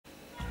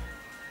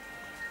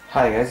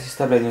Hi guys, this is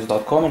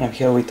Tablet-News.com and I'm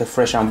here with a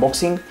fresh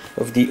unboxing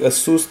of the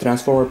Asus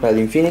Transformer Pad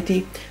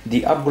Infinity,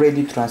 the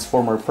upgraded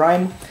Transformer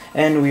Prime,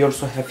 and we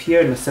also have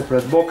here in a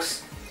separate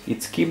box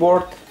its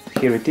keyboard.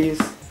 Here it is,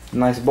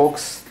 nice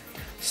box.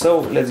 So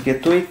let's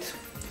get to it.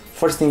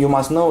 First thing you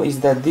must know is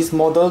that this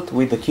model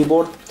with the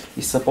keyboard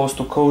is supposed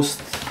to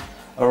cost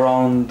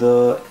around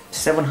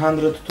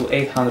 $700 to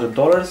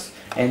 $800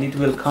 and it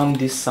will come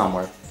this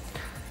summer.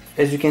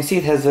 As you can see,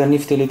 it has a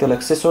nifty little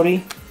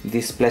accessory,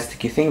 this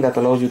plasticky thing that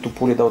allows you to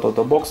pull it out of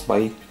the box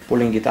by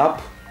pulling it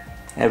up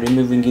and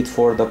removing it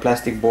for the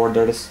plastic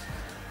borders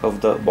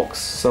of the box.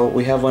 So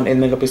we have an 8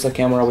 megapixel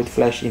camera with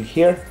flash in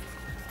here,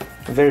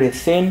 very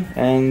thin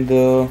and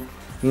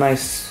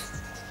nice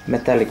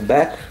metallic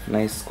back,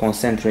 nice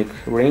concentric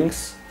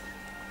rings,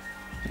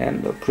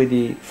 and a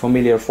pretty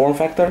familiar form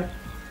factor,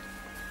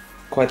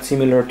 quite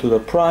similar to the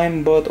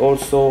Prime but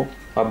also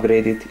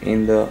upgraded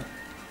in the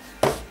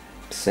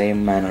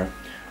same manner.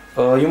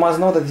 You must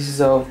know that this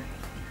is a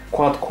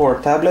quad-core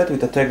tablet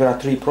with a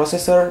Tegra 3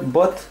 processor,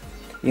 but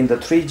in the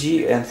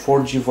 3G and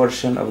 4G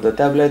version of the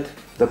tablet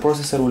the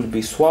processor will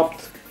be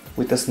swapped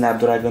with a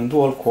Snapdragon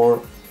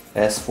dual-core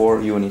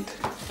S4 unit.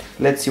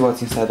 Let's see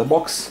what's inside the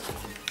box.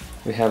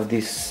 We have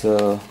this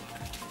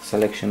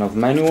selection of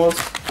manuals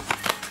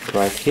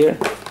right here.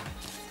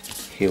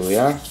 Here we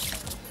are,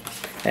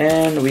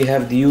 and we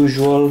have the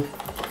usual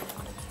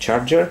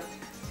charger.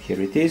 Here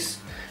it is,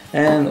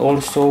 and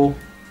also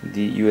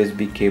the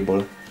USB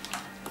cable.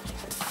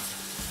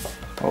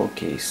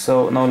 Okay,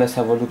 so now let's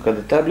have a look at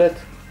the tablet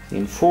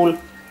in full.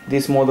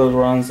 This model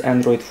runs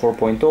Android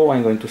 4.0.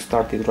 I'm going to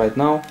start it right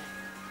now.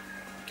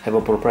 Have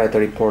a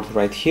proprietary port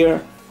right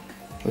here.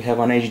 We have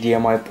an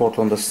HDMI port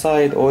on the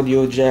side,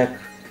 audio jack,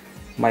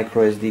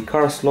 micro SD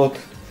card slot.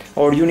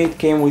 Our unit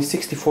came with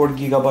 64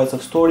 GB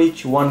of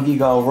storage, 1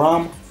 GB of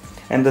RAM,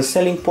 and the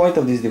selling point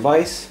of this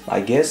device,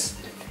 I guess,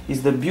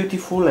 is the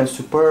beautiful and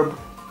superb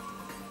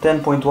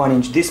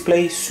 10.1-inch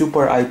display,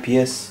 Super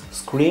IPS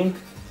screen,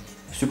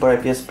 Super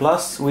IPS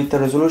Plus, with a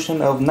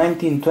resolution of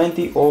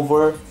 1920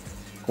 over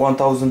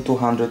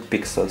 1200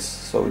 pixels.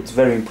 So it's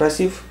very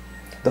impressive.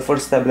 The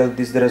first tablet with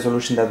this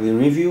resolution that we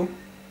review,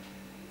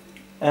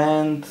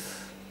 and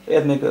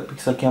 8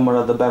 megapixel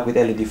camera at the back with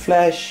LED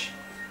flash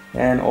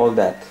and all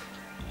that.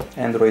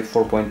 Android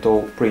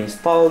 4.0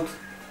 pre-installed,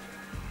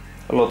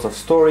 lots of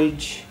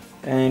storage,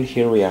 and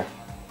here we are.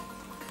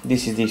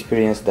 This is the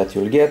experience that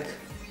you'll get.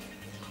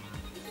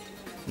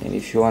 And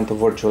if you want a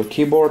virtual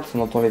keyboard,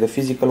 not only the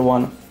physical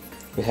one,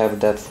 we have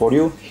that for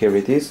you. Here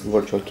it is,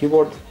 virtual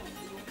keyboard,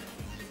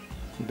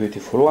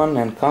 beautiful one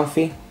and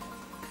comfy.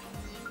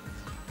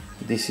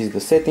 This is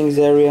the settings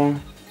area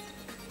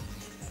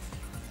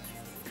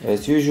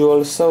as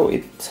usual, so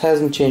it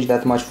hasn't changed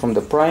that much from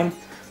the Prime,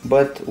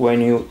 but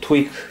when you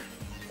tweak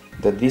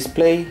the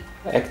display,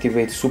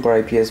 activate Super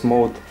IPS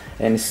mode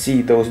and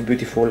see those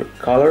beautiful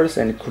colors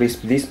and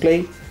crisp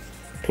display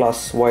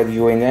plus wide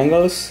viewing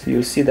angles,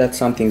 you'll see that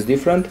something's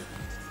different.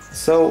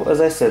 So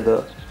as I said,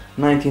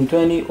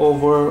 1920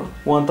 over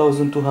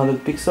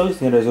 1200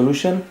 pixels in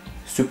resolution,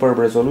 superb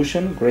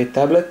resolution, great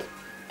tablet.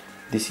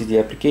 This is the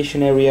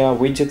application area,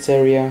 widgets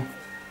area,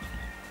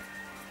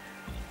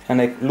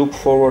 and I look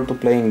forward to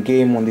playing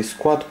game on this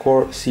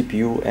quad-core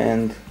CPU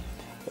and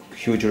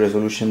huge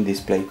resolution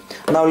display.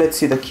 Now let's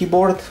see the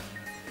keyboard,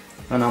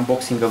 an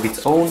unboxing of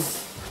its own.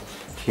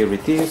 Here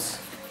it is,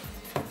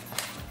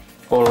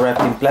 all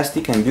wrapped in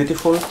plastic and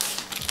beautiful.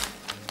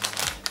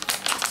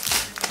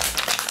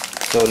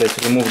 So let's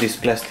remove this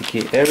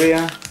plasticky area.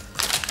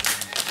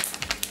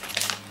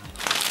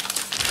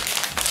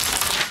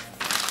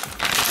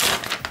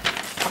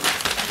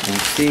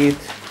 And see it.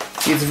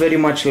 It's very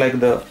much like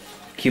the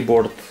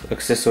keyboard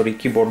accessory,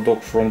 keyboard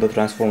dock from the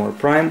Transformer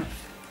Prime.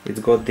 It's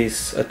got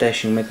this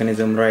attaching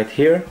mechanism right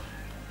here,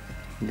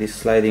 this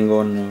sliding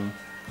on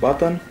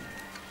button,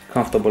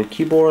 comfortable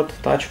keyboard,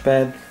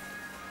 touchpad,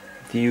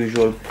 the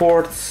usual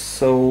ports.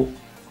 So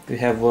we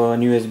have an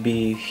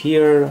USB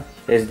here,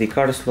 SD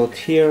card slot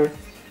here,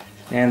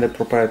 and a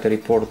proprietary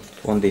port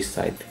on this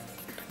side.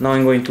 Now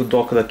I'm going to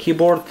dock the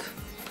keyboard,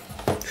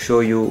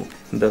 show you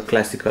the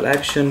classical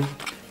action,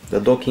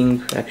 the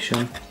docking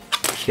action.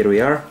 Here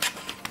we are,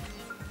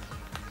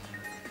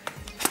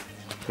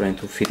 trying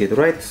to fit it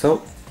right.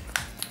 So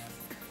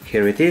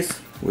here it is,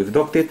 we've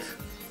docked it,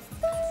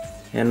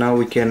 and now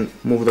we can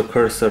move the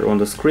cursor on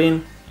the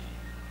screen,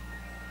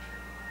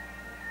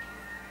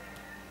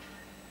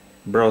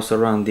 browse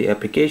around the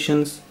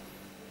applications.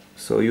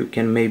 So you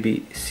can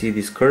maybe see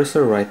this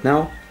cursor right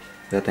now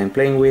that I'm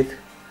playing with.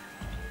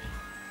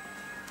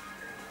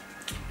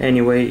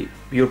 Anyway,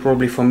 you're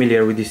probably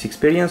familiar with this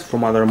experience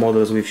from other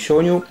models we've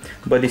shown you,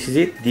 but this is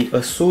it, the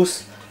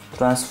Asus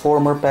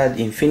Transformer Pad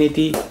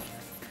Infinity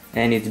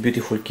and its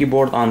beautiful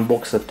keyboard,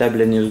 unboxed at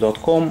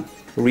Tablet-News.com.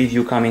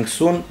 Review coming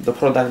soon. The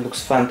product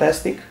looks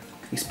fantastic,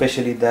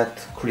 especially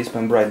that crisp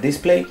and bright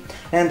display,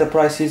 and the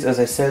price is, as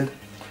I said,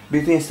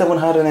 between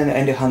 $700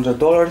 and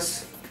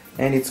 $800,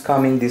 and it's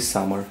coming this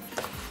summer.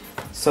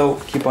 So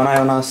keep an eye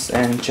on us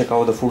and check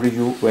out the full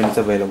review when it's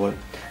available.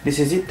 This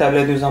is it,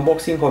 Tablet News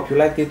unboxing. Hope you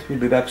liked it. We'll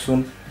be back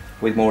soon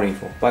with more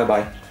info. Bye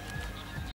bye.